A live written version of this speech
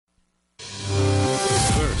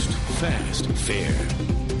fast, fair.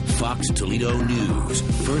 Fox Toledo News,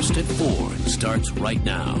 First at 4, starts right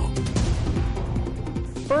now.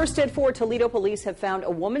 First at 4, Toledo police have found a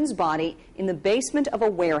woman's body in the basement of a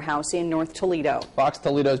warehouse in North Toledo. Fox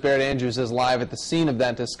Toledo's Barrett Andrews is live at the scene of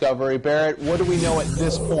that discovery. Barrett, what do we know at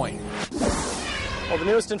this point? Well, the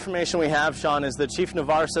newest information we have, Sean, is that Chief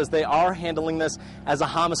Navarre says they are handling this as a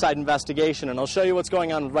homicide investigation, and I'll show you what's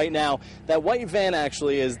going on right now. That white van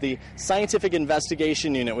actually is the Scientific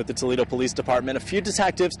Investigation Unit with the Toledo Police Department. A few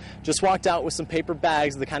detectives just walked out with some paper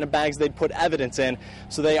bags, the kind of bags they'd put evidence in,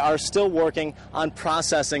 so they are still working on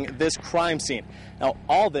processing this crime scene. Now,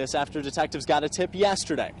 all this after detectives got a tip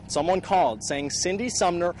yesterday. Someone called saying Cindy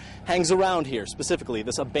Sumner hangs around here, specifically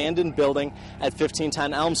this abandoned building at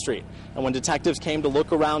 1510 Elm Street. And when detectives came to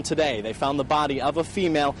look around today, they found the body of a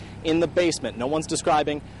female in the basement. No one's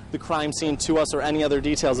describing the crime scene to us or any other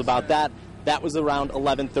details about that. That was around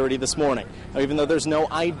 11:30 this morning. Now, even though there's no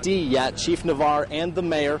ID yet, Chief Navarre and the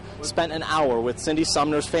mayor spent an hour with Cindy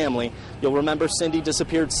Sumner's family. You'll remember Cindy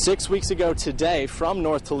disappeared 6 weeks ago today from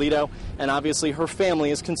North Toledo, and obviously her family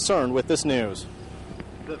is concerned with this news.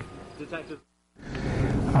 The detective.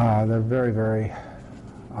 They're very, very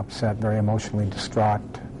upset, very emotionally distraught.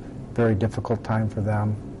 Very difficult time for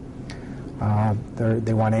them.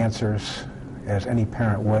 They want answers, as any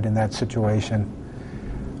parent would in that situation.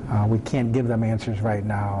 We can't give them answers right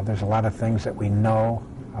now. There's a lot of things that we know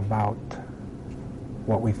about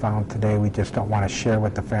what we found today. We just don't want to share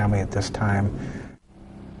with the family at this time.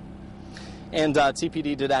 And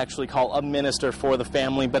TPD did actually call a minister for the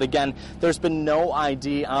family, but again, there's been no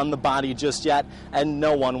ID on the body just yet, and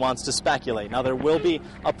no one wants to speculate. Now, there will be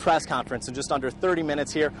a press conference in just under 30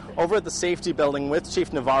 minutes here over at the safety building with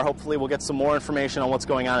Chief Navarre. Hopefully, we'll get some more information on what's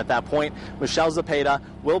going on at that point. Michelle Zepeda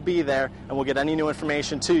will be there, and we'll get any new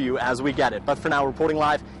information to you as we get it. But for now, reporting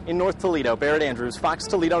live in North Toledo, Barrett Andrews, Fox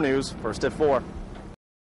Toledo News, First at 4.